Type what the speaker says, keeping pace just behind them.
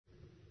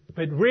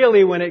But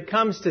really, when it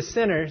comes to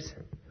sinners,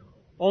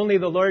 only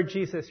the Lord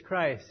Jesus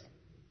Christ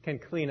can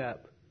clean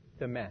up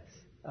the mess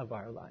of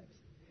our lives.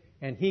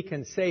 And He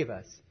can save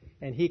us.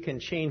 And He can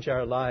change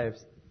our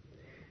lives.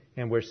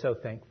 And we're so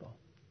thankful.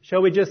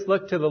 Shall we just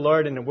look to the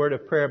Lord in a word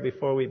of prayer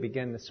before we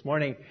begin this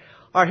morning?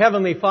 Our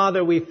Heavenly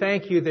Father, we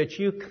thank You that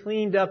You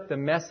cleaned up the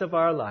mess of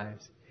our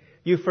lives.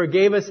 You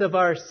forgave us of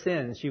our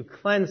sins. You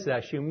cleansed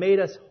us. You made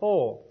us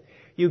whole.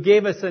 You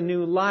gave us a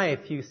new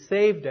life. You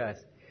saved us.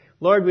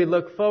 Lord, we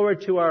look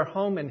forward to our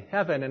home in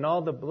heaven and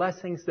all the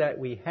blessings that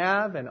we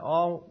have and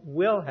all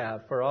will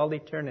have for all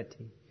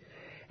eternity.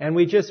 And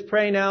we just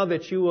pray now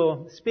that You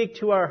will speak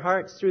to our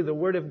hearts through the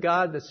Word of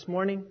God this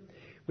morning.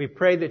 We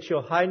pray that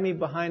You'll hide me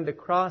behind the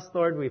cross,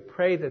 Lord. We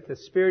pray that the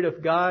Spirit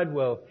of God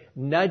will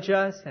nudge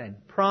us and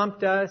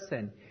prompt us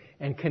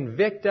and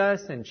convict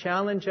us and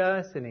challenge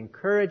us and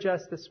encourage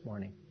us this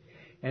morning.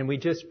 And we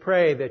just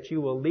pray that You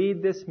will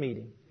lead this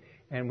meeting.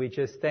 And we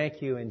just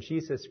thank You in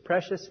Jesus'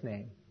 precious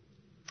name.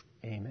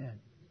 Amen.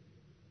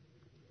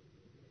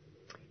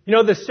 You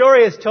know, the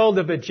story is told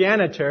of a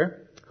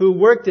janitor who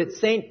worked at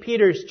St.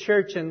 Peter's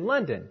Church in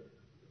London.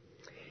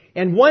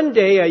 And one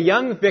day a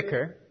young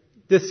vicar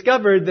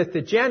discovered that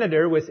the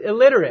janitor was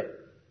illiterate.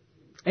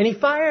 And he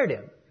fired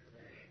him.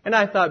 And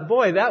I thought,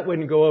 boy, that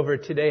wouldn't go over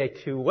today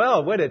too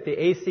well, would it? The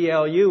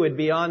ACLU would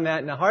be on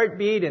that in a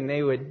heartbeat, and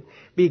they would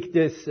be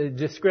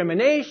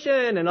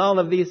discrimination and all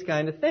of these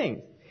kind of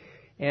things.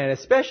 And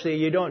especially,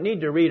 you don't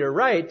need to read or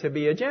write to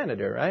be a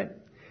janitor, right?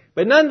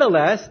 But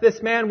nonetheless,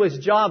 this man was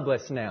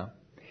jobless now.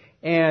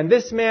 And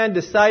this man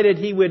decided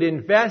he would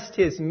invest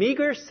his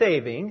meager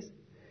savings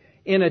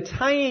in a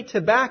tiny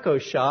tobacco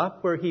shop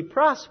where he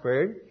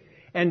prospered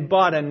and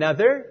bought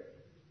another.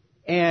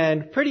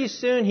 And pretty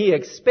soon he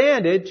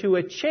expanded to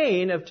a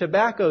chain of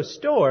tobacco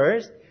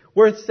stores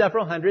worth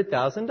several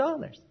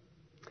 $100,000.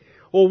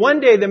 Well,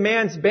 one day the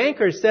man's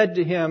banker said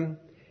to him,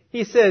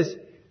 he says,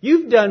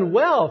 "You've done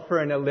well for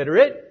an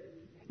illiterate."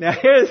 Now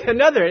here's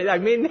another,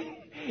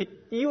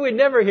 you would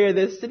never hear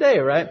this today,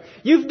 right?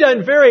 "You've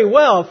done very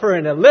well for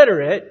an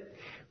illiterate,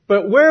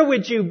 but where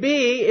would you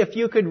be if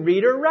you could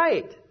read or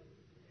write?"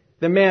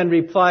 The man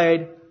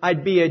replied,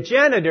 "I'd be a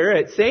janitor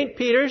at St.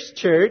 Peter's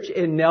Church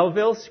in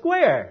Nelville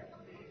Square."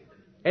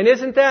 And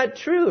isn't that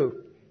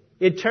true?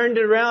 It turned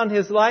around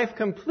his life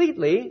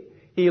completely.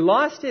 He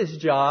lost his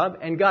job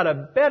and got a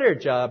better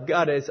job,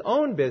 got his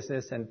own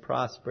business and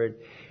prospered.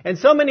 And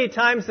so many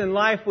times in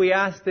life we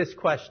ask this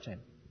question: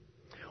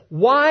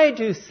 why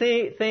do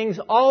things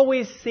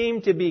always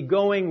seem to be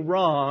going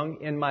wrong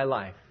in my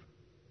life?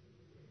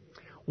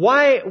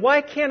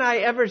 Why can't I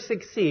ever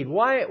succeed?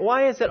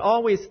 Why is it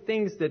always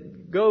things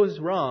that goes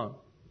wrong?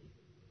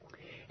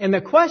 And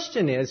the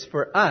question is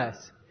for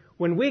us,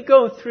 when we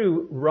go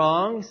through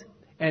wrongs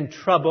and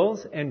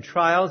troubles and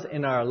trials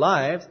in our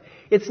lives,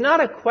 it's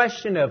not a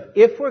question of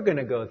if we're going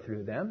to go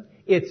through them,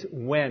 it's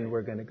when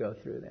we're going to go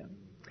through them.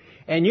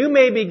 And you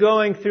may be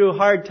going through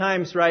hard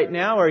times right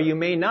now, or you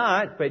may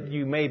not, but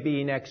you may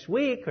be next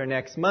week or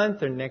next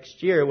month or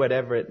next year,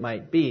 whatever it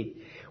might be.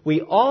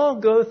 We all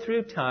go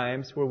through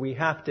times where we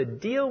have to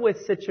deal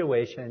with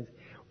situations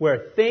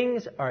where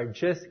things are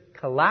just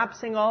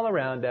collapsing all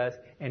around us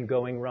and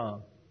going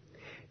wrong.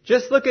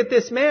 Just look at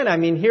this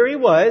man. Here he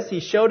was.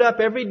 He showed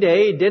up every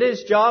day. He did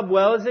his job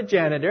well as a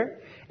janitor.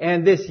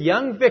 And this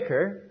young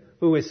vicar,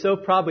 who was so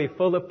probably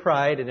full of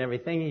pride and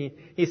everything,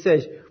 he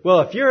says,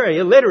 "Well, if you're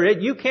illiterate,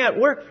 you can't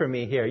work for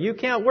me here. You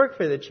can't work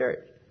for the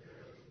church."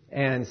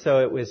 And so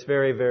it was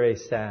very, very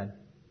sad.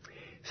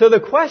 So the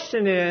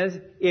question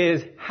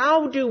is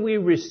how do we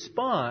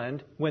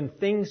respond when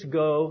things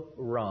go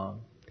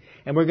wrong?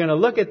 And we're going to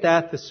look at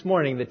that this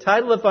morning. The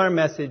title of our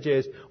message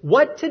is,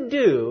 What to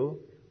Do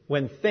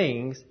When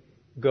Things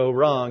Go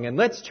Wrong. And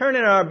let's turn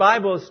in our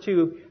Bibles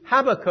to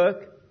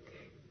Habakkuk.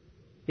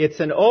 It's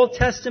an Old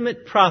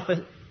Testament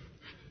prophet.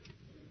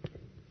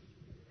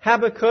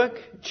 Habakkuk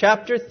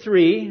chapter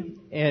 3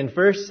 and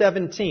verse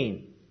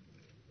 17.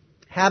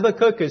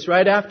 Habakkuk is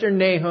right after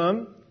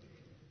Nahum,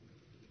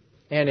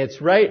 and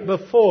it's right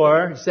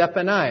before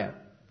Zephaniah.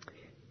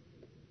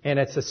 And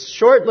it's a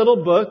short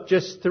little book,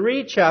 just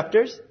 3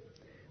 chapters,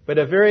 but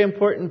a very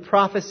important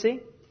prophecy.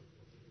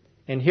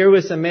 And here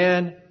was a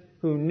man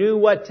who knew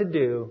what to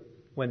do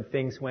when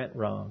things went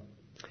wrong.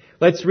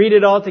 Let's read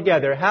it all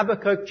together.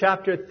 Habakkuk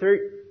chapter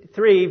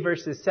 3,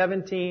 verses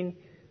 17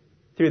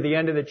 through the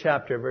end of the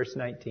chapter, verse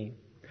 19.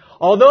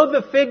 "Although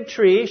the fig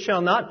tree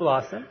shall not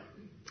blossom,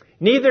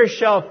 neither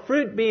shall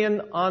fruit be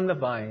on the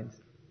vines,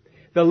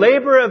 the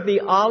labor of the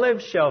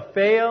olive shall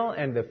fail,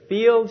 and the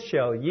field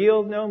shall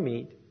yield no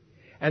meat,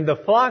 and the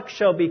flock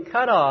shall be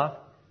cut off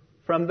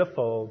from the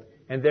fold,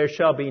 and there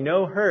shall be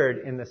no herd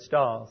in the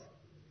stalls.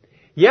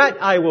 Yet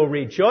I will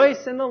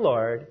rejoice in the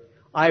Lord.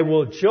 I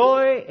will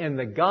joy in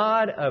the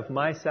God of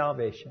my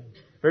salvation."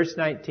 Verse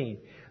 19.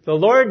 "The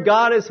Lord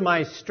God is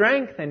my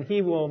strength, and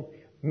He will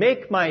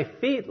make my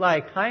feet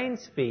like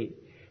hinds' feet,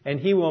 and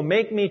He will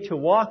make me to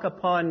walk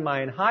upon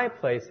mine high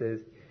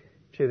places,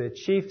 to the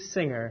chief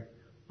singer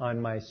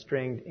on my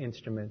stringed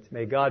instruments."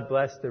 May God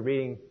bless the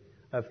reading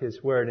of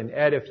His Word. And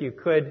Ed, if you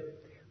could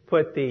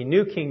put the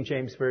New King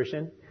James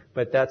Version,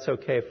 but that's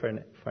okay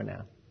for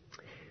now.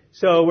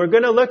 So we're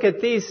going to look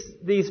at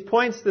these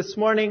points this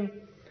morning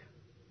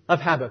of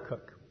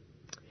Habakkuk.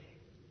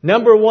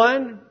 Number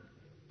one,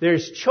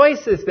 there's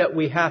choices that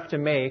we have to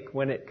make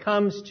when it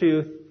comes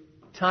to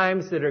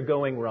times that are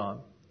going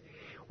wrong.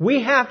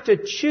 We have to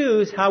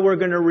choose how we're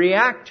going to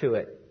react to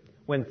it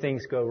when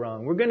things go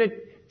wrong. We're going to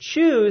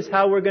choose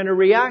how we're going to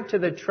react to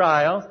the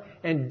trials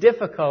and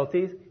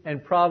difficulties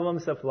and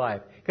problems of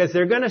life. Because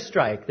they're going to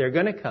strike. They're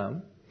going to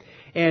come.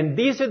 And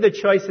these are the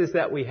choices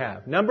that we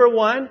have. Number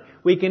one,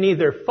 we can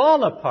either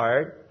fall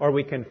apart or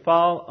we can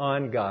fall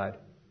on God.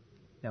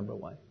 Number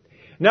one.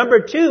 Number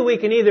two, we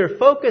can either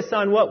focus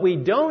on what we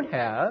don't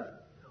have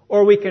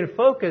or we can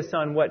focus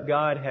on what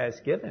God has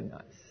given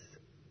us.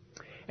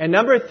 And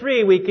number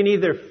three, we can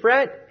either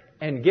fret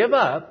and give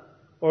up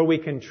or we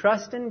can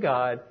trust in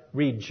God,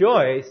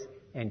 rejoice,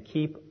 and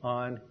keep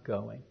on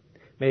going.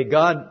 May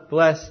God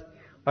bless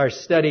our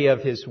study of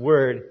His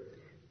Word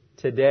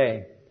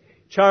today.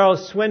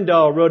 Charles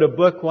Swindoll wrote a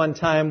book one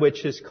time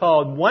which is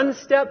called One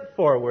Step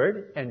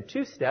Forward and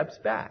Two Steps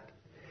Back.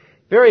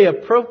 Very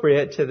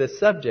appropriate to the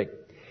subject.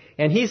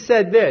 And he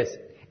said this,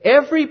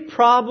 every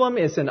problem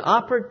is an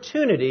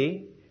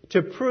opportunity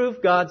to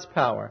prove God's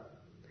power.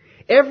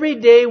 Every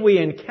day we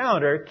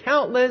encounter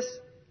countless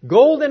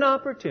golden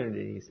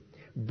opportunities,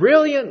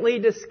 brilliantly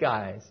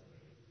disguised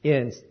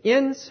in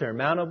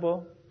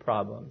insurmountable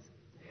problems.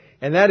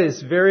 And that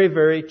is very,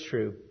 very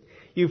true.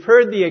 You've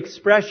heard the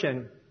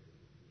expression,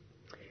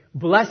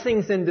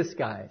 blessings in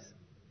disguise,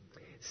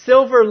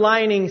 silver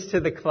linings to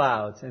the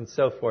clouds, and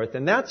so forth.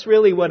 And that's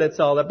really what it's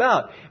all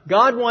about.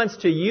 God wants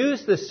to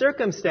use the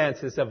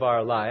circumstances of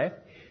our life,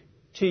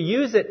 to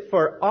use it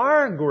for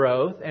our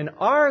growth and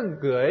our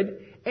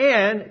good,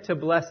 and to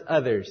bless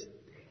others.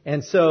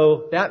 And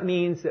so that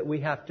means that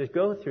we have to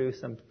go through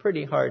some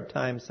pretty hard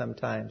times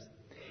sometimes.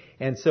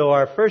 And so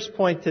our first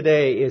point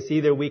today is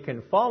either we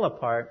can fall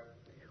apart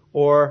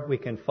or we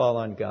can fall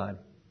on God.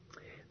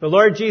 The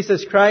Lord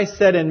Jesus Christ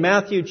said in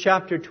Matthew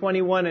chapter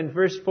 21 and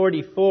verse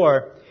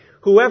 44,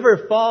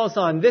 whoever falls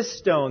on this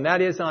stone,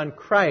 that is on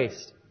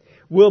Christ,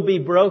 will be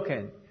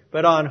broken,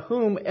 but on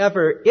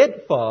whomever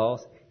it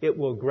falls, it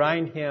will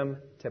grind him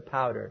to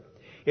powder.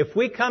 If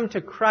we come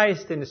to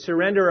Christ and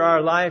surrender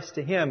our lives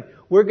to Him,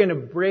 we're going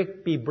to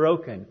be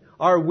broken.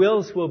 Our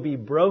wills will be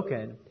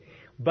broken.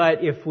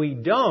 But if we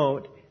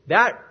don't,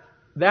 that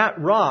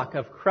rock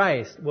of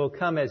Christ will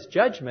come as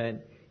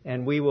judgment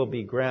and we will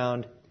be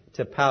ground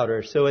to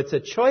powder. So it's a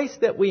choice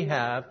that we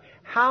have.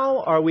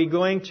 How are we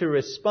going to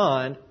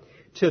respond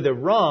to the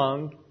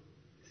wrong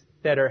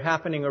that are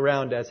happening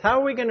around us? How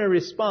are we going to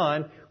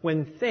respond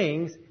when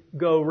things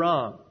go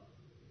wrong?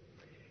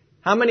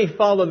 How many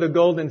follow the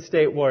Golden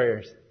State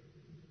Warriors?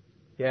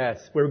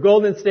 Yes, we're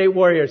Golden State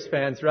Warriors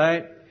fans,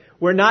 right?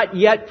 We're not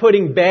yet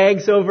putting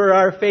bags over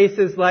our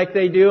faces like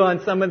they do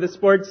on some of the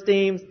sports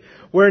teams.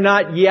 We're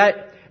not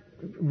yet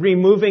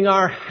removing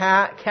our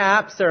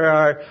caps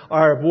or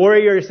our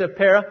Warriors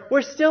apparel.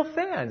 We're still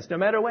fans, no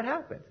matter what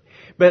happens.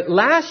 But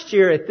last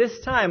year at this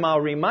time, I'll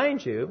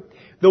remind you,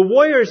 the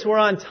Warriors were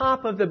on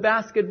top of the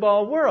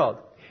basketball world.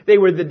 They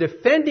were the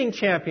defending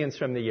champions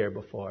from the year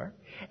before,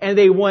 and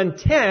they won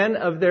 10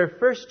 of their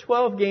first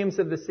 12 games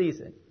of the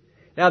season.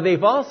 Now,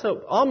 they've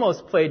also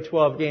almost played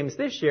 12 games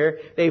this year.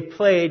 They've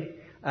played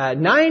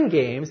 9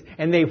 games,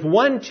 and they've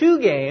won 2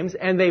 games,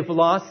 and they've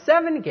lost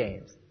 7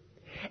 games.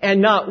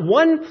 And not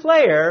one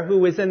player who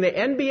was in the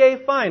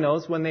NBA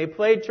Finals when they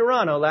played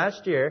Toronto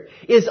last year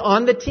is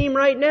on the team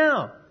right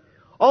now.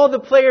 All the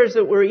players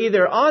that were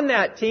either on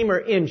that team are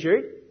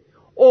injured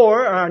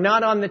or are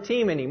not on the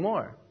team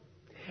anymore.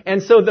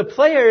 And so the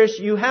players,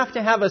 you have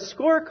to have a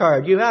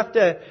scorecard. You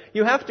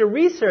have to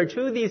research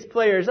who these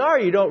players are.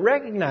 You don't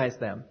recognize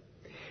them.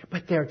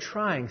 But they're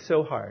trying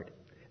so hard.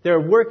 They're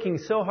working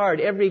so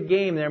hard. Every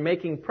game they're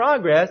making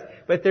progress,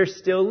 but they're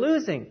still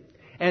losing.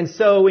 And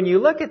so when you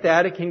look at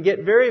that, it can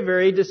get very,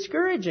 very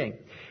discouraging.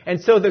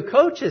 And so the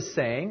coach is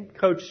saying,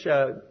 Coach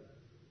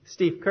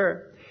Steve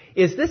Kerr,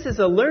 this is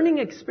a learning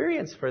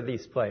experience for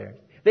these players.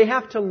 They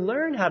have to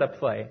learn how to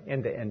play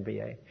in the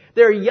NBA.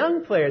 They're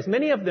young players,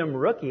 many of them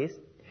rookies.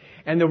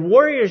 And the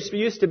Warriors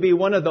used to be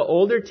one of the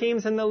older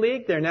teams in the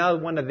league. They're now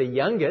one of the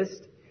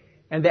youngest.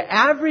 And the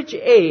average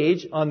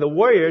age on the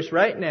Warriors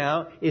right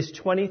now is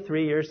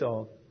 23 years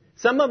old.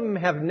 Some of them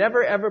have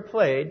never ever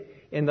played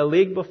in the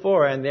league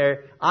before, and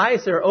their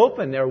eyes are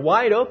open. They're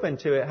wide open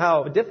to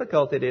how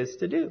difficult it is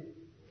to do.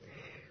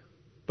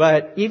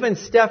 But even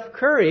Steph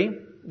Curry,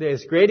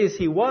 as great as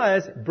he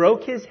was,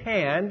 broke his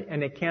hand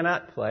and it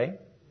cannot play.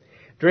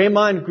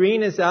 Draymond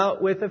Green is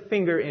out with a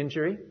finger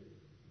injury.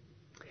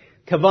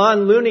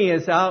 Kevon Looney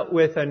is out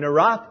with a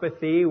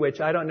neuropathy, which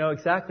I don't know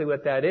exactly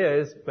what that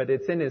is, but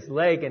it's in his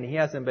leg and he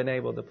hasn't been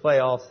able to play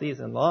all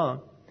season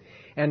long.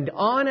 And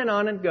on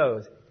it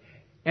goes.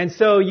 And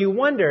so you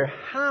wonder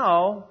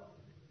how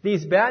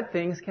these bad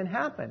things can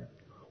happen.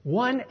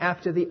 One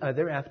after the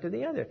other after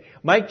the other.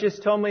 Mike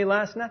just told me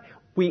last night,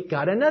 we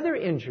got another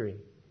injury.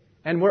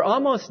 And we're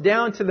almost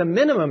down to the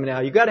minimum now.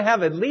 You've got to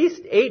have at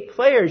least 8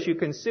 players you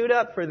can suit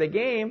up for the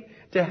game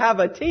to have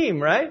a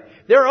team, right?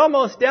 They're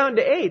almost down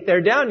to 8.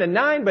 They're down to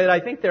 9, but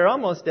I think they're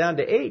almost down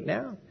to 8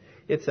 now.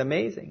 It's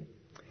amazing.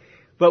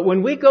 But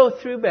when we go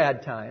through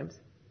bad times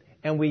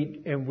and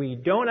we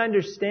don't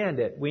understand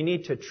it, we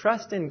need to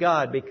trust in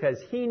God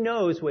because He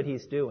knows what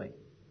He's doing.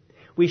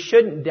 We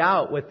shouldn't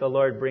doubt what the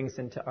Lord brings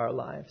into our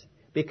lives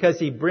because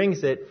He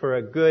brings it for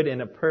a good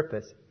and a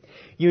purpose.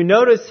 You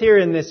notice here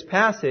in this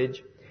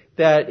passage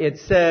that it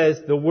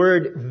says the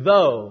word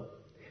though.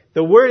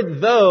 The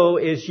word though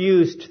is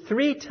used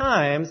 3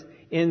 times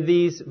in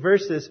these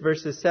verses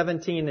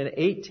 17 and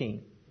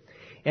 18.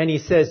 And he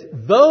says,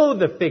 though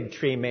the fig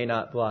tree may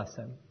not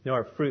blossom,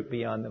 nor fruit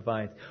be on the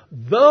vines,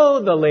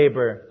 though the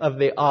labor of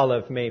the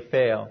olive may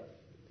fail,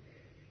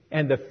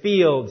 and the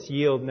fields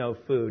yield no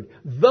food,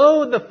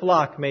 though the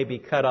flock may be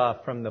cut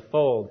off from the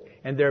fold,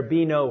 and there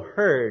be no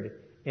herd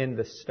in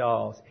the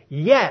stalls,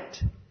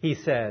 yet, he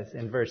says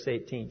in verse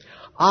 18,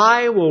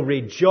 I will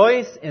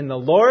rejoice in the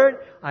Lord,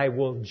 I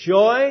will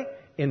joy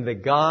in the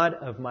God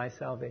of my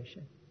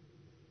salvation.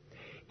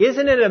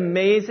 Isn't it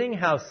amazing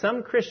how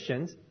some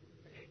Christians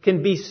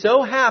can be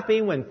so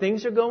happy when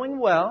things are going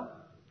well,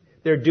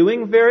 they're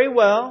doing very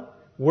well,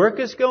 work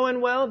is going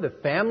well, the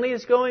family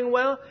is going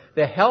well,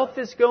 the health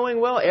is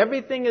going well,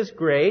 everything is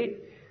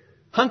great,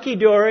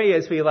 hunky-dory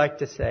as we like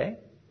to say,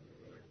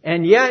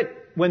 and yet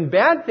when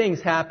bad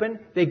things happen,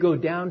 they go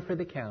down for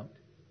the count.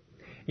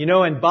 You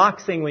know, in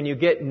boxing, when you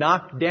get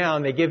knocked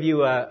down, they give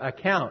you a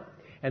count.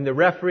 And the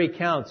referee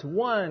counts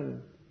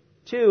 1,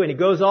 2, and he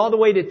goes all the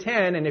way to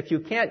 10. And if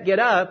you can't get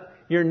up,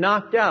 you're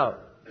knocked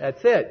out.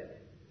 That's it.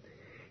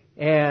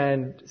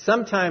 And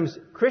sometimes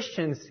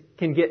Christians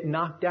can get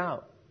knocked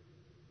out.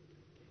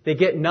 They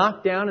get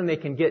knocked down and they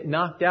can get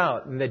knocked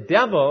out. And the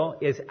devil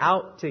is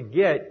out to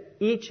get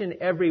each and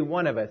every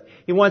one of us.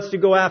 He wants to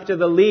go after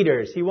the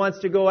leaders. He wants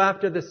to go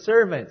after the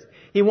servants.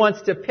 He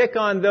wants to pick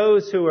on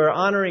those who are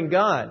honoring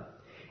God.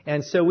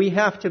 And so we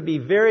have to be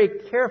very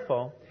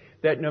careful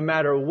that no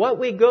matter what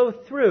we go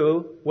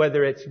through,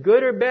 whether it's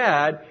good or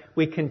bad,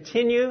 we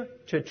continue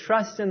to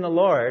trust in the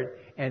Lord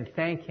and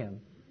thank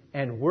Him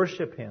and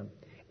worship Him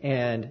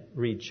and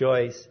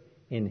rejoice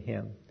in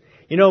Him.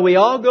 You know, we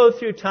all go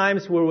through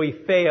times where we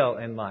fail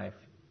in life,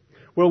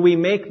 where we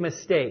make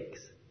mistakes.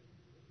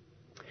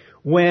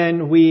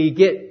 When we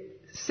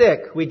get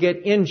sick, we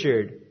get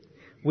injured,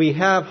 we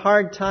have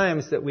hard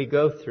times that we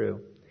go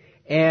through.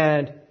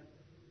 And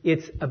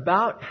it's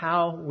about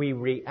how we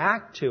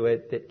react to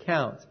it that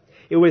counts.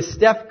 It was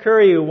Steph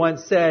Curry who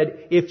once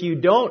said, if you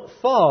don't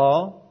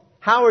fall,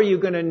 how are you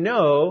going to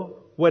know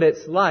what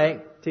it's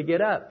like to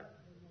get up?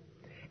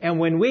 And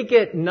when we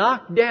get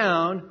knocked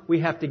down,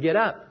 we have to get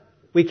up.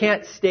 We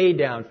can't stay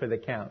down for the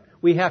count.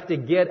 We have to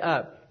get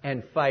up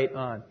and fight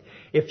on.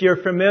 If you're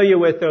familiar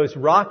with those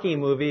Rocky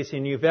movies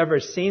and you've ever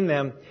seen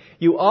them,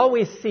 you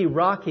always see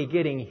Rocky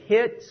getting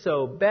hit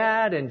so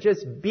bad and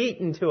just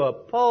beaten to a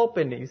pulp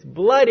and he's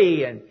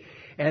bloody and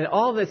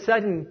all of a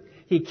sudden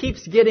he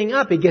keeps getting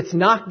up. He gets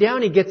knocked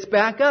down, he gets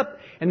back up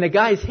and the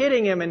guy's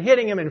hitting him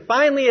and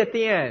finally at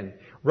the end,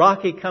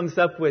 Rocky comes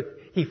up with,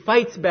 he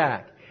fights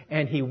back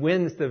and he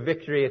wins the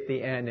victory at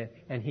the end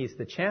and he's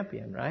the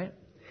champion, right?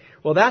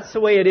 Well, that's the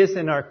way it is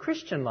in our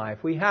Christian life.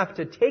 We have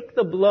to take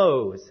the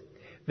blows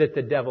that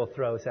the devil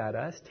throws at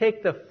us,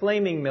 take the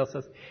flaming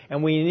missiles,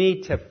 and we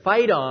need to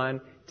fight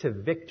on to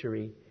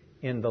victory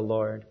in the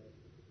Lord.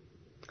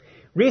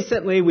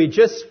 Recently, we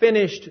just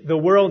finished the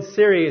World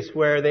Series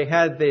where they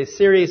had the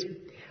series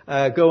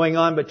going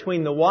on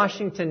between the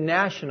Washington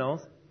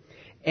Nationals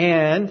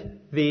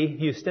and the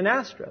Houston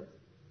Astros.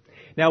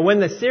 Now, when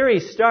the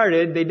series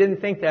started, they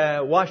didn't think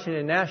the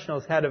Washington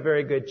Nationals had a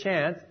very good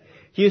chance.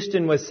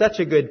 Houston was such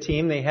a good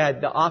team. They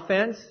had the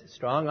offense,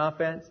 strong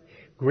offense,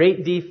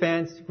 great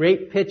defense,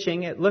 great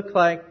pitching. It looked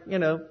like,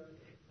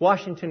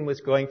 Washington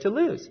was going to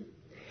lose.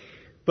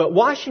 But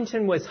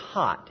Washington was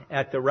hot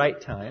at the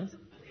right times.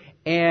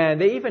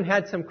 And they even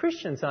had some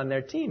Christians on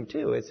their team,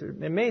 too. It's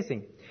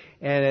amazing.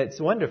 And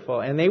it's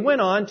wonderful. And they went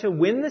on to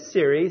win the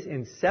series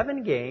in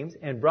 7 games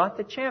and brought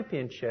the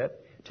championship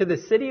to the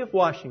city of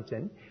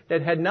Washington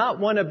that had not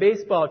won a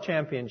baseball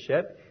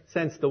championship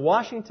since the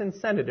Washington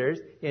Senators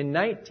in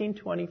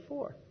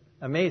 1924.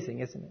 Amazing,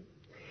 isn't it?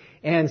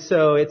 And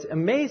so it's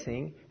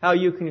amazing how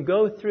you can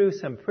go through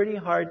some pretty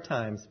hard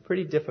times,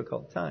 pretty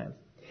difficult times.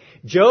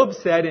 Job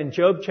said in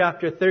Job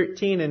chapter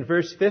 13 and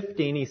verse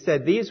 15, he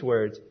said these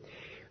words,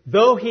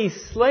 though he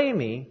slay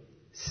me,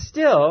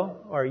 still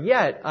or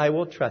yet I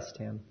will trust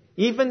him.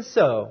 Even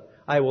so,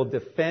 I will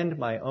defend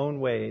my own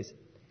ways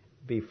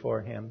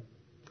before him.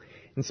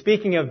 And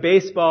speaking of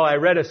baseball, I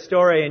read a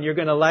story, and you're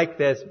going to like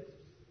this.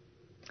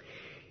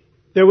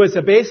 There was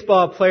a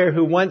baseball player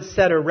who once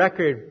set a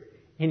record,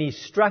 and he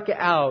struck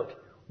out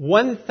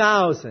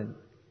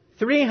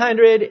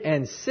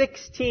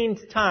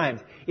 1,316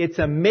 times. It's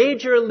a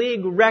major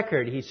league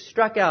record. He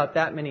struck out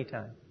that many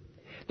times.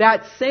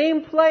 That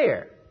same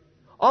player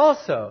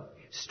also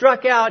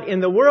struck out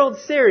in the World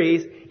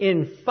Series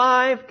in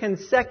 5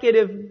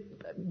 consecutive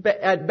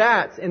at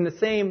bats in the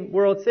same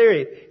World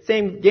Series,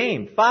 same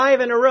game.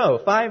 5 in a row,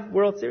 5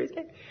 World Series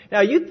games.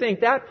 Now you'd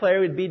think that player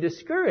would be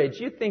discouraged.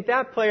 You'd think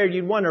that player,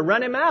 you'd want to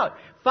run him out,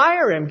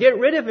 fire him, get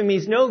rid of him.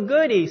 He's no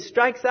good. He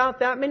strikes out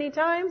that many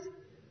times.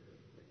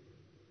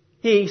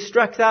 He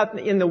struck out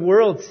in the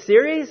World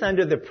Series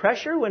under the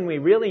pressure when we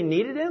really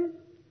needed him.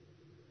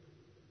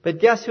 But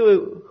guess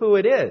who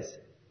it is?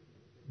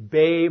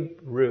 Babe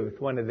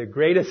Ruth, one of the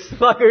greatest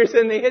sluggers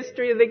in the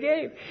history of the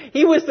game.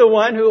 He was the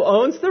one who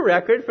owns the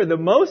record for the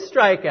most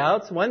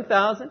strikeouts,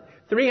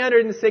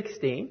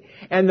 1,316,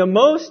 and the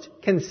most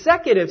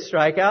consecutive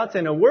strikeouts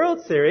in a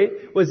World Series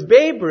was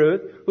Babe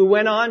Ruth, who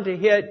went on to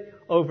hit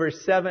over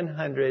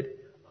 700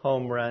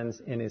 home runs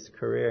in his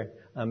career.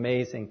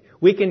 Amazing.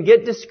 We can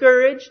get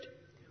discouraged.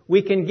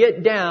 We can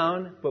get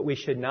down, but we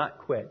should not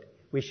quit.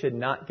 We should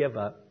not give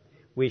up.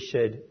 We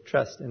should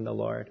trust in the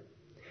Lord.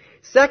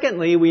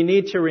 Secondly, we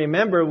need to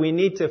remember, we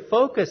need to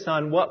focus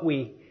on what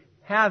we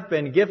have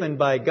been given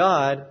by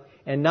God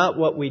and not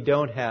what we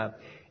don't have.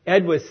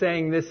 Ed was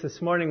saying this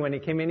morning when he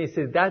came in. He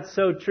said, that's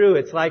so true.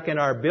 It's like in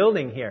our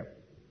building here.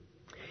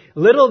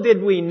 Little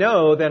did we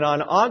know that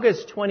on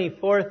August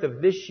 24th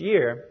of this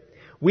year,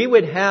 we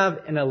would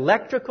have an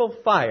electrical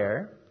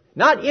fire,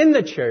 not in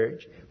the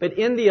church, but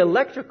in the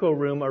electrical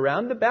room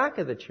around the back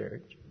of the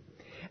church,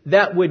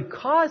 that would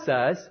cause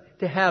us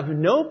to have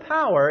no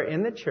power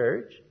in the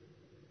church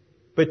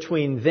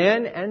between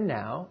then and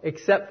now,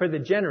 except for the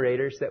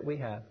generators that we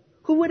have.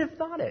 Who would have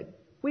thought it?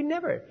 We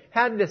never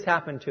had this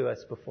happen to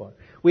us before.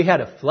 We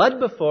had a flood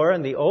before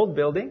in the old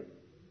building.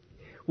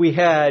 We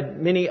had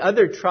many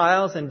other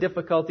trials and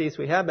difficulties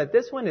we had, but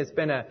this one has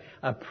been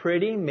a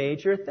pretty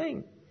major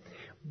thing.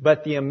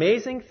 But the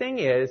amazing thing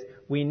is,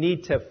 we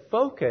need to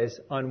focus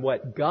on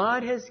what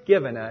God has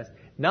given us,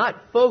 not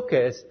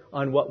focus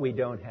on what we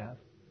don't have.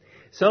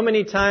 So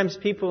many times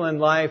people in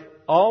life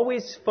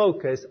always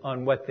focus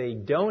on what they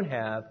don't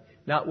have,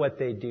 not what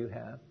they do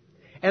have.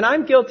 And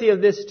I'm guilty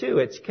of this too.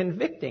 It's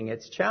convicting.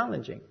 It's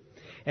challenging.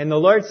 And the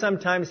Lord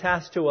sometimes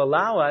has to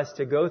allow us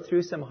to go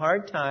through some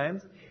hard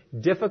times,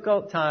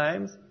 difficult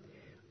times,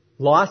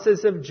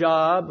 losses of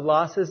job,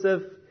 losses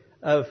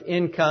of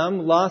income,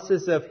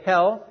 losses of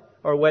health,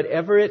 or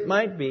whatever it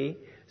might be,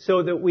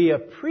 so that we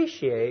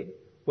appreciate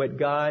what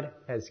God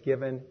has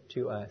given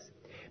to us.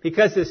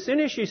 Because as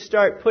soon as you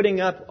start putting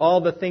up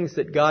all the things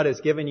that God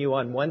has given you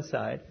on one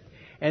side,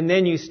 and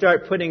then you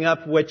start putting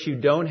up what you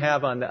don't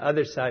have on the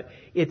other side,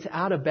 it's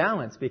out of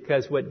balance,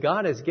 because what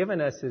God has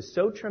given us is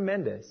so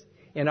tremendous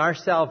in our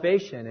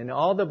salvation and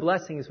all the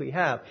blessings we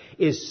have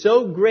is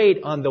so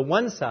great on the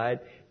one side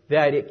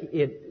that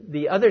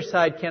the other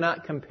side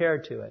cannot compare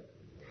to it.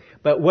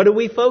 But what do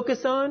we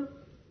focus on?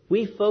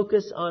 We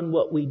focus on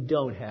what we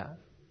don't have.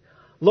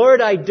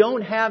 Lord, I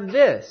don't have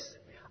this.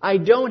 I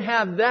don't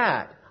have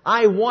that.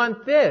 I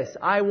want this.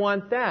 I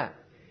want that.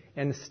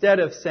 Instead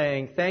of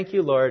saying, thank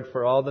you, Lord,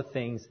 for all the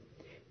things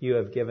you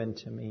have given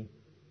to me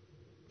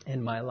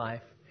in my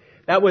life.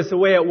 That was the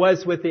way it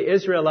was with the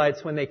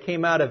Israelites when they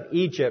came out of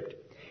Egypt.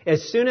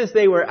 As soon as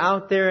they were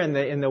out there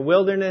in the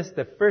wilderness,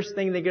 the first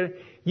thing they get,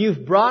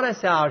 you've brought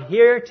us out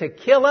here to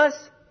kill us.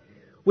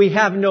 We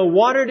have no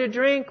water to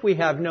drink. We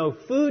have no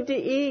food to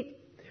eat.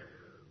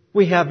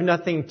 We have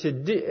nothing to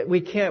do.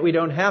 We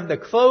don't have the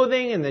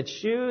clothing and the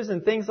shoes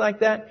and things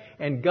like that.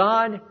 And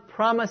God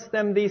promised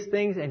them these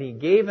things, and He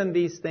gave them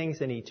these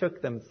things, and He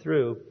took them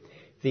through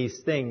these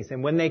things.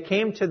 And when they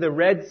came to the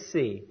Red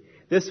Sea,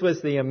 this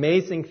was the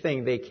amazing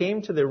thing. They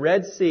came to the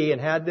Red Sea and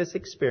had this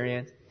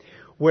experience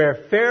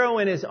where Pharaoh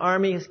and his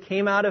armies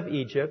came out of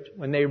Egypt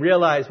when they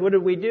realized, what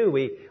did we do?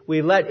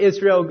 We let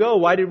Israel go.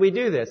 Why did we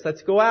do this?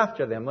 Let's go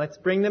after them. Let's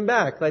bring them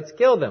back. Let's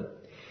kill them.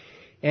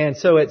 And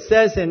so it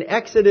says in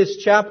Exodus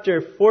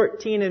chapter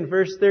 14 and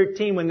verse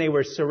 13, when they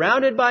were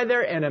surrounded by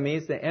their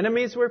enemies, the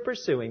enemies were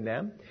pursuing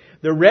them.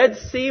 The Red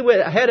Sea was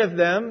ahead of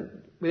them.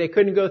 They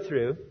couldn't go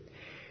through.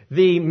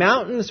 The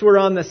mountains were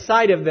on the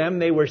side of them.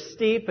 They were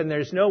steep, and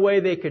there's no way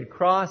they could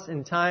cross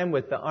in time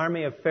with the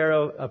army of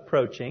Pharaoh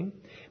approaching.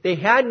 They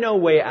had no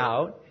way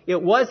out.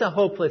 It was a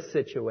hopeless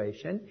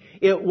situation.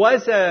 It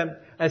was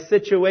a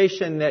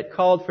situation that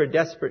called for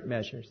desperate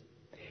measures.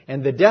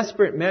 And the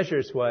desperate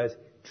measures was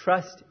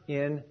trust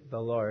in the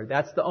Lord.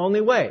 That's the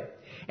only way.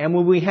 And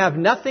when we have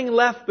nothing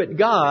left but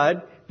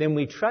God, then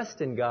we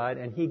trust in God,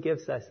 and He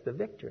gives us the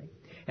victory.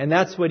 And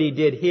that's what He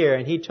did here.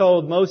 And He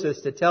told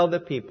Moses to tell the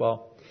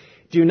people,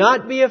 do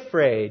not be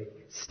afraid.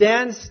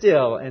 Stand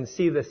still and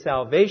see the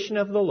salvation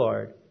of the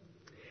Lord.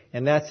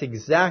 And that's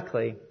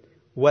exactly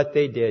what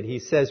they did. He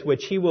says,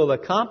 which He will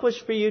accomplish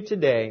for you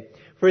today.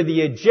 For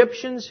the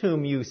Egyptians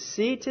whom you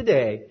see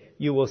today,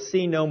 you will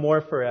see no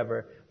more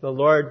forever. The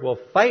Lord will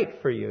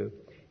fight for you,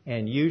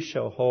 and you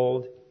shall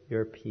hold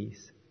your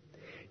peace.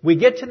 We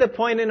get to the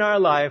point in our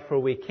life where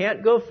we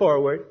can't go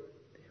forward,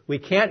 we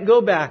can't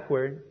go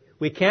backward,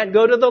 we can't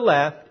go to the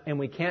left, and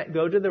we can't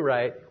go to the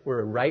right.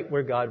 We're right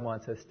where God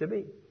wants us to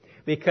be.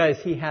 Because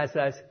He has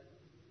us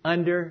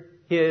under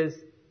His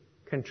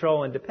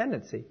control and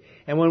dependency.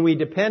 And when we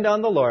depend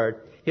on the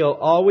Lord, He'll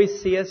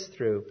always see us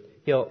through.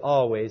 He'll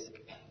always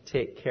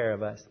take care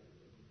of us.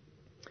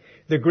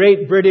 The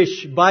great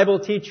British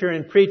Bible teacher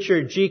and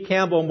preacher G.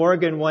 Campbell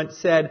Morgan once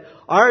said,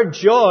 "Our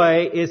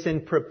joy is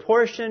in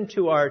proportion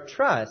to our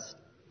trust,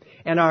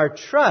 and our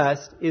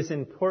trust is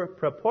in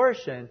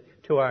proportion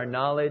to our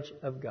knowledge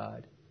of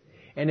God."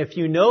 And if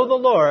you know the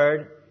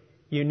Lord,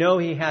 you know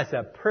He has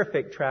a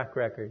perfect track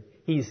record.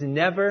 He's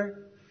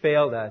never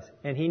failed us,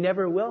 and He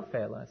never will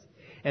fail us.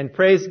 And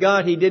praise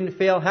God, He didn't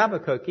fail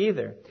Habakkuk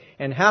either.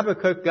 And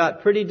Habakkuk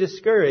got pretty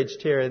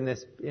discouraged here in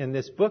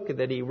this book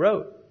that he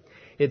wrote.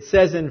 It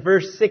says in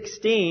verse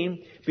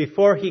 16,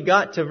 before he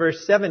got to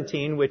verse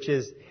 17, which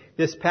is,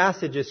 this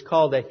passage is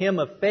called a hymn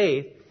of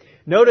faith.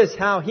 Notice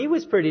how he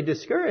was pretty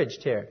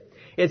discouraged here.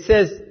 It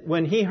says,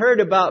 when he heard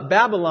about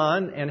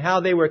Babylon and how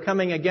they were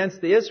coming against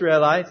the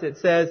Israelites, it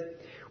says,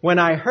 "When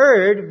I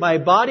heard, my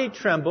body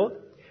trembled,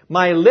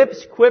 my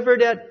lips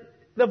quivered at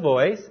the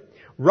voice,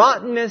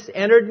 rottenness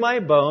entered my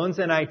bones,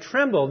 and I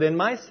trembled in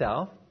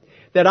myself,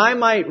 that I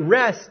might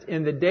rest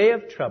in the day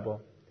of trouble.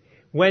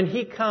 When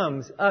He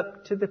comes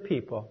up to the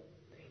people,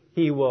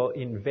 He will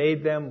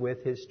invade them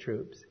with His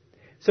troops."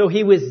 So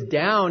he was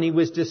down, he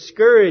was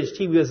discouraged,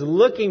 he was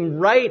looking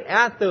right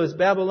at those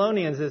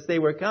Babylonians as they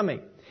were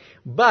coming.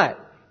 But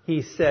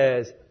he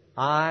says,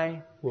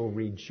 "I will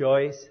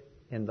rejoice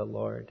in the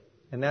Lord."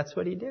 And that's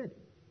what he did.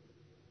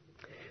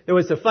 There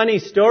was a funny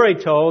story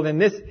told,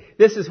 and this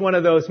is one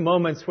of those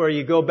moments where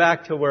you go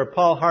back to where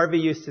Paul Harvey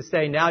used to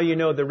say, "Now you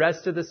know the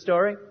rest of the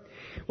story."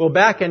 Well,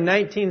 back in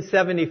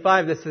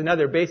 1975, this is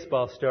another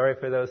baseball story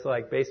for those who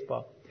like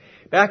baseball.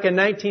 Back in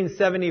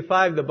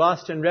 1975, the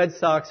Boston Red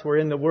Sox were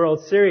in the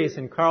World Series,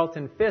 and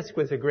Carlton Fisk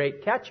was a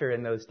great catcher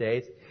in those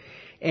days.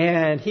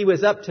 And he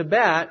was up to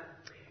bat,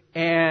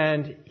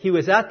 and he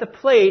was at the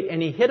plate,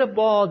 and he hit a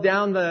ball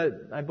down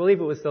I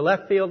believe it was the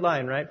left field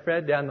line, right,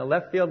 Fred? Down the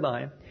left field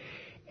line.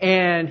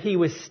 And he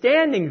was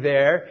standing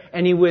there,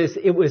 and it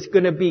was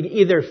going to be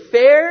either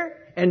fair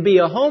and be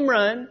a home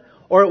run,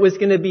 or it was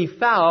going to be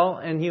foul,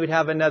 and he would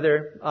have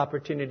another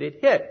opportunity to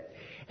hit.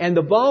 And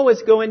the ball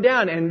was going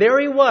down, and there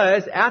he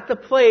was at the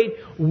plate,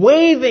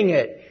 waving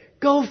it.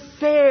 Go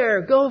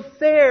fair,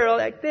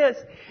 like this.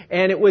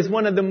 And it was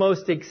one of the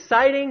most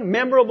exciting,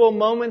 memorable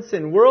moments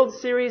in World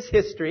Series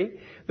history.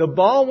 The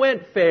ball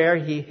went fair,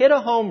 he hit a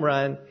home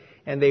run,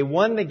 and they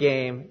won the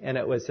game, and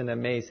it was an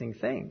amazing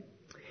thing.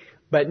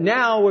 But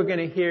now we're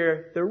going to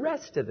hear the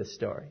rest of the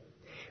story.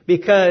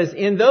 Because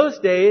in those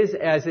days,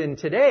 as in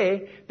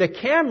today, the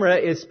camera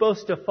is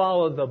supposed to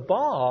follow the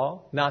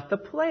ball, not the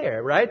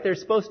player, right? They're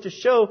supposed to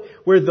show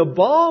where the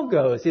ball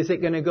goes. Is it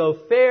going to go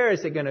fair?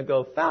 Is it going to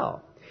go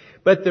foul?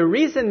 But the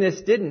reason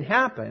this didn't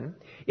happen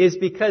is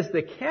because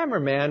the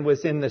cameraman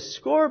was in the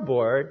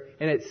scoreboard,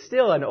 and it's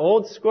still an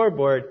old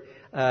scoreboard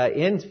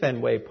in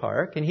Fenway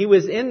Park, and he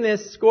was in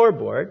this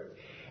scoreboard,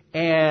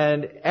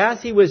 and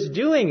as he was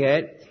doing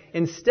it,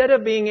 instead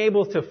of being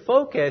able to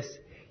focus,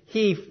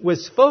 he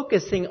was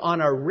focusing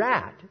on a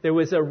rat. There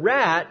was a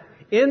rat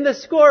in the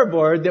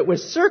scoreboard that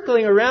was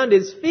circling around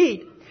his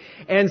feet.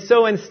 And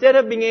so instead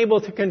of being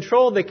able to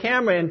control the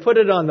camera and put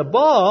it on the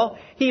ball,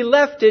 he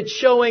left it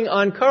showing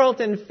on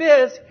Carlton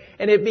Fisk,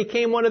 and it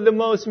became one of the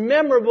most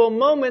memorable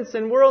moments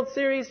in World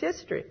Series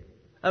history.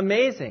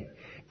 Amazing.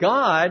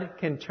 God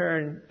can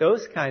turn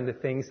those kind of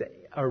things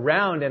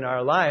around in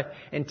our life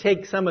and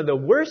take some of the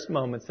worst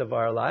moments of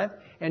our life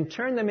and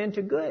turn them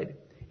into good,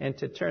 and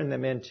to turn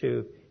them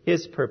into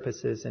His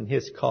purposes and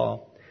His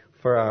call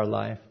for our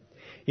life.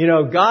 You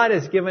know, God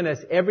has given us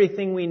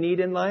everything we need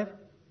in life.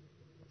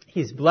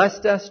 He's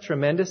blessed us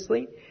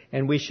tremendously,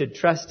 and we should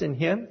trust in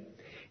Him.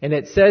 And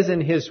it says in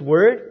His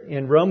Word,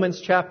 in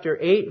Romans chapter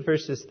 8,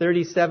 verses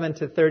 37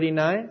 to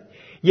 39,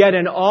 "Yet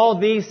in all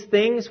these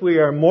things we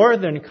are more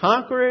than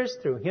conquerors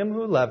through Him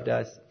who loved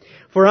us.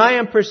 For I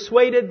am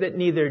persuaded that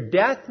neither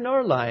death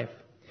nor life,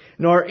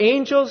 nor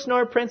angels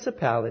nor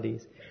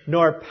principalities,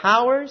 nor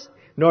powers,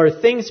 nor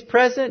things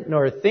present,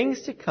 nor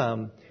things to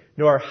come,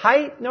 nor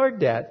height nor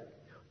depth,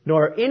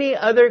 nor any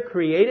other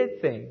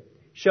created thing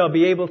shall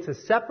be able to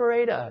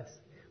separate us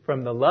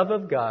from the love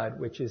of God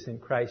which is in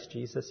Christ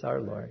Jesus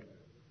our Lord."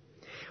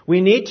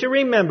 We need to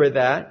remember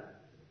that,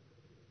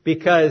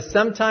 because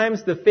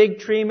sometimes the fig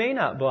tree may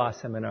not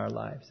blossom in our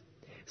lives.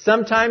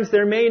 Sometimes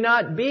there may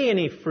not be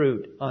any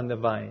fruit on the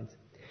vines.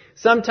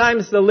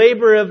 Sometimes the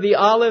labor of the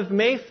olive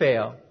may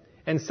fail,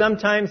 and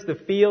sometimes the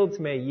fields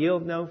may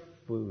yield no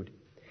food.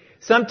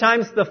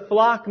 Sometimes the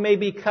flock may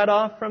be cut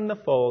off from the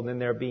fold, and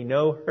there be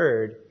no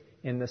herd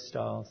in the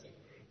stalls.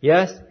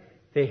 Yes,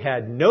 they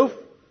had no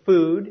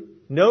food,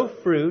 no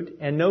fruit,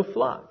 and no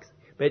flocks.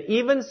 But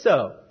even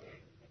so,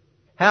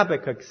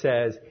 Habakkuk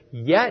says,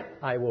 "Yet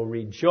I will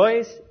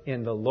rejoice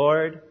in the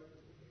Lord,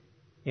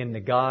 in the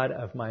God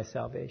of my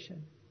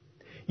salvation."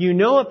 You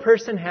know a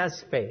person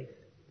has faith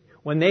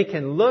when they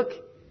can look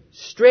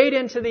straight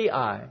into the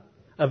eye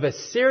of a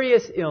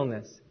serious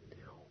illness,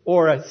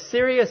 or a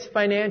serious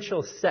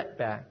financial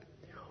setback,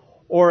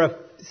 or a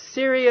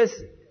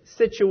serious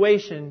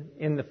situation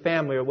in the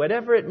family, or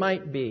whatever it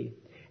might be,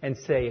 and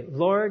say,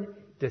 "Lord,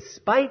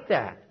 despite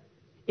that,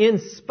 in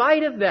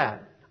spite of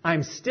that,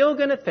 I'm still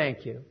going to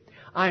thank You.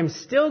 I'm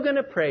still going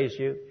to praise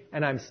You,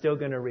 and I'm still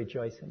going to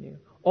rejoice in you.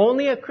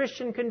 Only a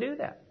Christian can do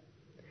that.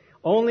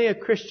 Only a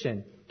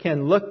Christian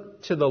can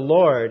look to the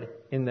Lord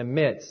in the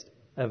midst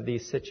of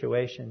these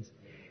situations.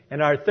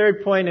 And our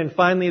third point, and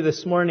finally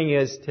this morning,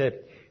 is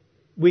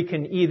we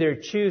can either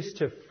choose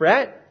to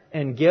fret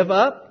and give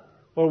up,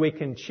 or we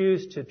can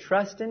choose to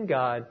trust in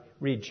God,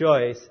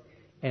 rejoice,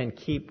 and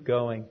keep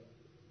going.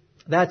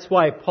 That's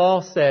why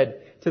Paul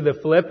said to the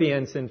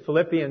Philippians in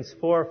Philippians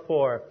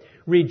 4:4,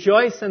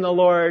 rejoice in the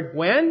Lord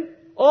when?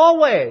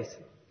 Always.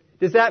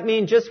 Does that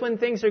mean just when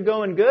things are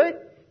going good?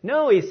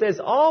 No, he says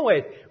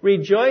always.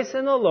 Rejoice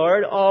in the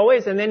Lord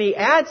always. And then he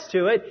adds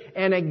to it,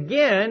 and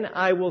again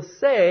I will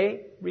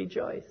say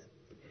rejoice.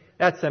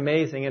 That's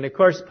amazing. And of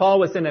course, Paul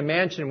was in a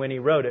mansion when he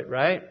wrote it,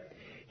 right?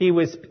 He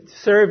was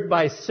served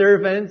by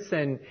servants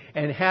and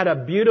had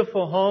a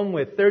beautiful home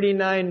with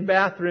 39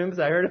 bathrooms.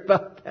 I heard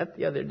about that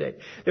the other day.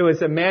 There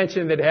was a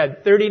mansion that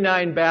had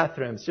 39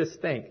 bathrooms. Just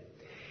think.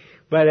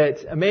 But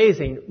it's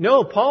amazing.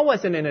 No, Paul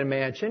wasn't in a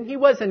mansion. He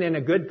wasn't in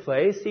a good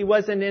place. He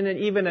wasn't in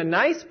even a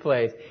nice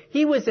place.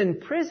 He was in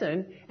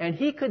prison, and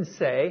he could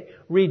say,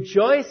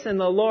 rejoice in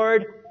the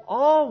Lord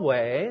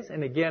always.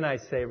 And again, I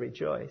say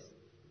rejoice.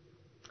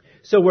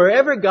 So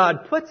wherever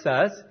God puts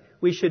us,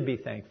 we should be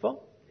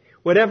thankful.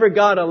 Whatever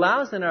God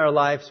allows in our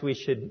lives, we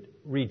should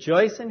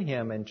rejoice in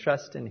Him and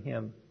trust in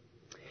Him.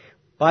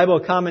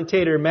 Bible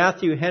commentator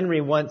Matthew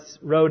Henry once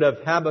wrote of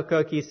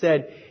Habakkuk, he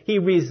said, he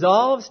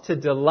resolves to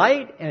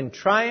delight and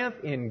triumph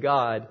in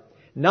God,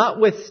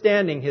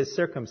 notwithstanding his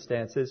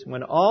circumstances.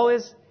 When all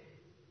is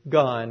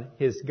gone,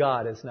 his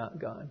God is not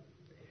gone.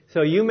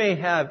 So you may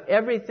have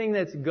everything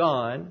that's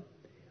gone,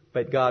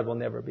 but God will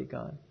never be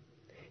gone.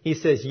 He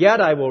says,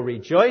 yet I will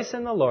rejoice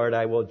in the Lord,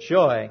 I will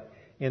joy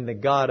in the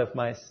God of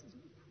my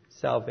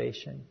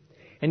salvation.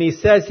 And he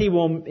says he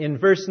will, in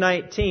verse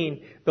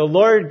 19, the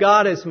Lord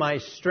God is my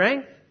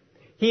strength.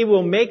 He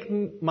will make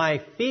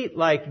my feet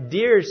like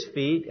deer's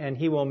feet, and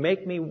He will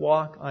make me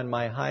walk on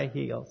my high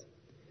heels.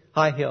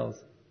 High hills.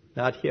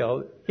 Not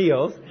heels.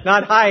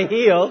 Not high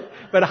heels,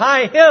 but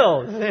high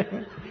hills.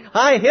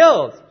 High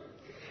hills.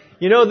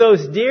 You know,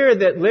 those deer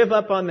that live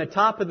up on the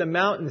top of the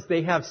mountains,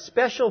 they have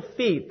special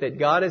feet that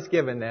God has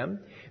given them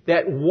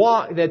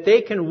that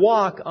they can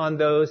walk on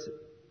those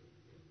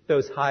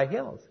high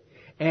hills.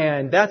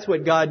 And that's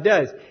what God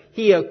does.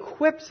 He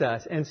equips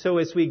us. And so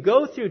as we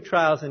go through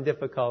trials and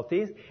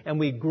difficulties and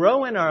we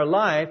grow in our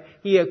life,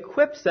 He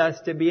equips us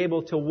to be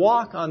able to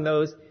walk on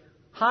those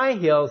high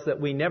hills that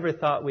we never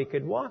thought we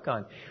could walk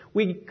on.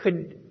 We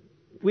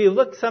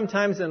look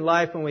sometimes in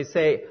life and we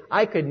say,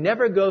 I could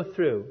never go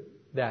through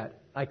that.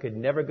 I could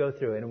never go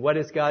through it. And what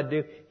does God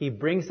do? He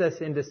brings us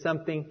into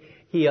something.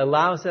 He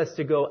allows us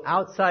to go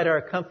outside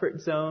our comfort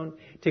zone,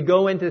 to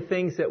go into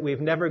things that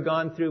we've never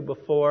gone through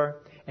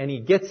before. And He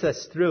gets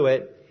us through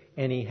it,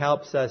 and He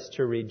helps us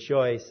to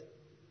rejoice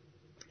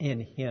in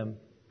Him.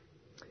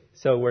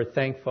 So we're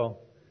thankful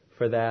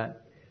for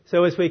that.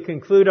 So as we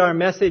conclude our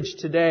message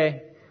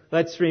today,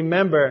 let's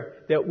remember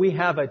that we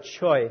have a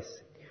choice.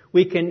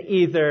 We can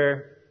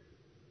either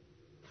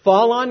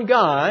fall on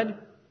God,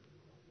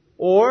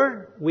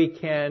 or we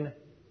can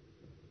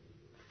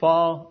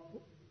fall,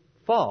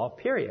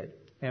 period.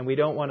 And we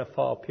don't want to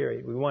fall,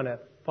 period. We want to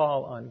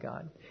fall on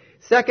God.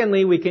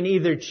 Secondly, we can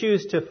either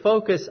choose to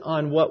focus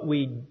on what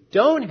we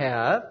don't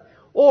have,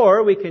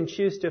 or we can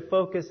choose to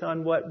focus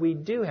on what we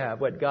do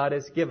have, what God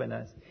has given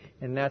us.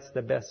 And that's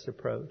the best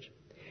approach.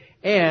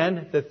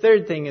 And the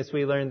third thing, as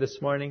we learned this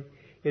morning,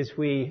 is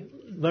we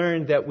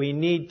learned that we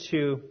need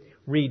to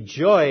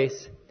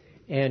rejoice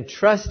and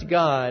trust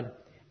God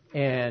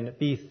and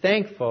be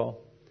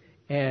thankful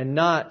and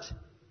not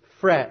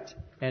fret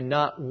and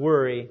not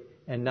worry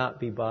and not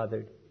be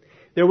bothered.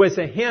 There was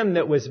a hymn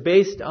that was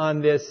based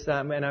on this,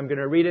 and I'm going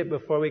to read it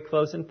before we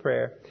close in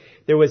prayer.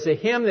 There was a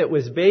hymn that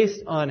was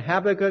based on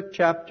Habakkuk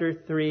chapter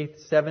 3,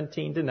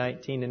 17 to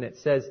 19, and it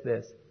says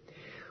this.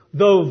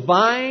 Though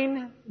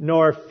vine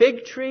nor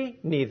fig tree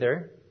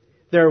neither,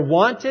 their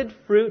wonted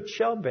fruit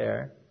shall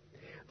bear.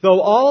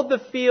 Though all the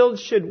fields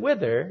should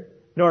wither,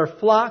 nor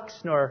flocks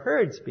nor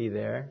herds be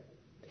there,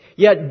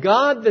 yet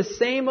God the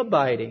same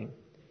abiding,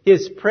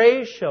 His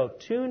praise shall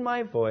tune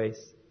my voice.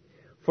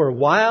 For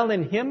while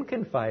in Him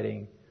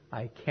confiding,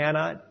 I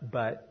cannot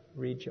but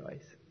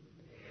rejoice.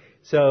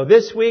 So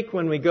this week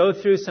when we go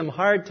through some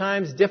hard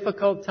times,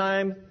 difficult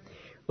times,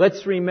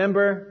 let's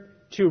remember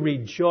to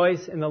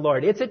rejoice in the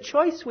Lord. It's a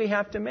choice we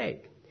have to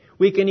make.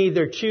 We can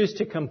either choose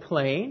to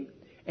complain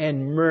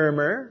and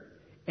murmur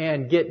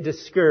and get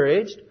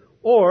discouraged,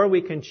 or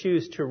we can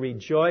choose to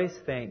rejoice,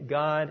 thank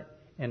God,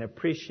 and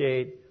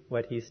appreciate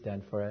what He's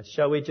done for us.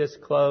 Shall we just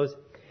close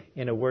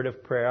in a word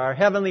of prayer? Our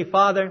Heavenly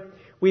Father,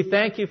 we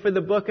thank You for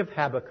the book of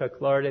Habakkuk,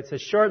 Lord. It's a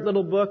short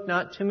little book.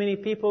 Not too many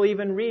people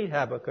even read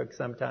Habakkuk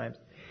sometimes.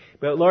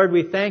 But Lord,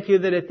 we thank You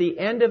that at the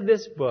end of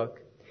this book,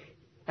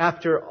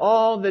 after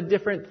all the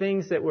different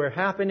things that were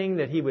happening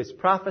that he was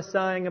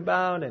prophesying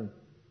about, and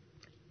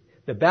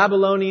the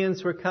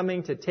Babylonians were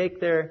coming to take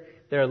their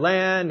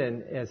land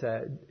and as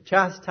a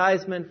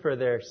chastisement for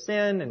their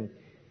sin,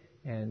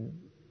 and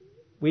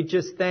we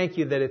just thank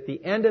You that at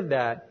the end of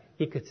that,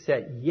 he could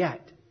say,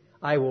 yet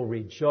I will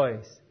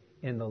rejoice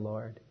in the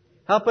Lord.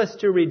 Help us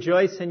to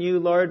rejoice in you,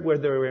 Lord,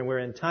 whether we're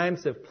in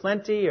times of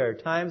plenty or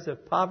times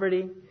of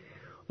poverty.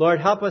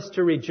 Lord, help us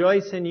to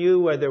rejoice in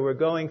you, whether we're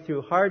going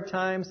through hard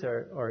times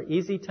or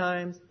easy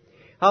times.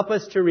 Help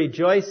us to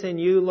rejoice in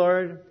you,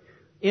 Lord,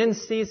 in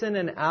season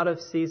and out of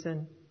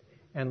season.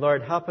 And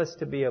Lord, help us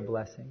to be a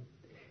blessing.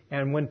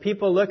 And when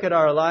people look at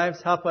our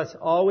lives, help us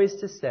always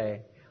to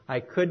say, I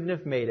couldn't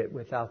have made it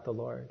without the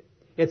Lord.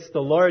 It's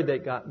the Lord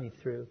that got me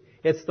through.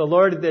 It's the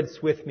Lord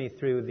that's with me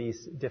through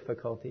these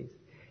difficulties.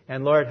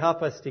 And Lord,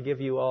 help us to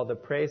give you all the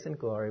praise and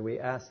glory. We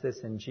ask this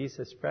in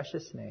Jesus'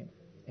 precious name.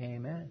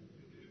 Amen.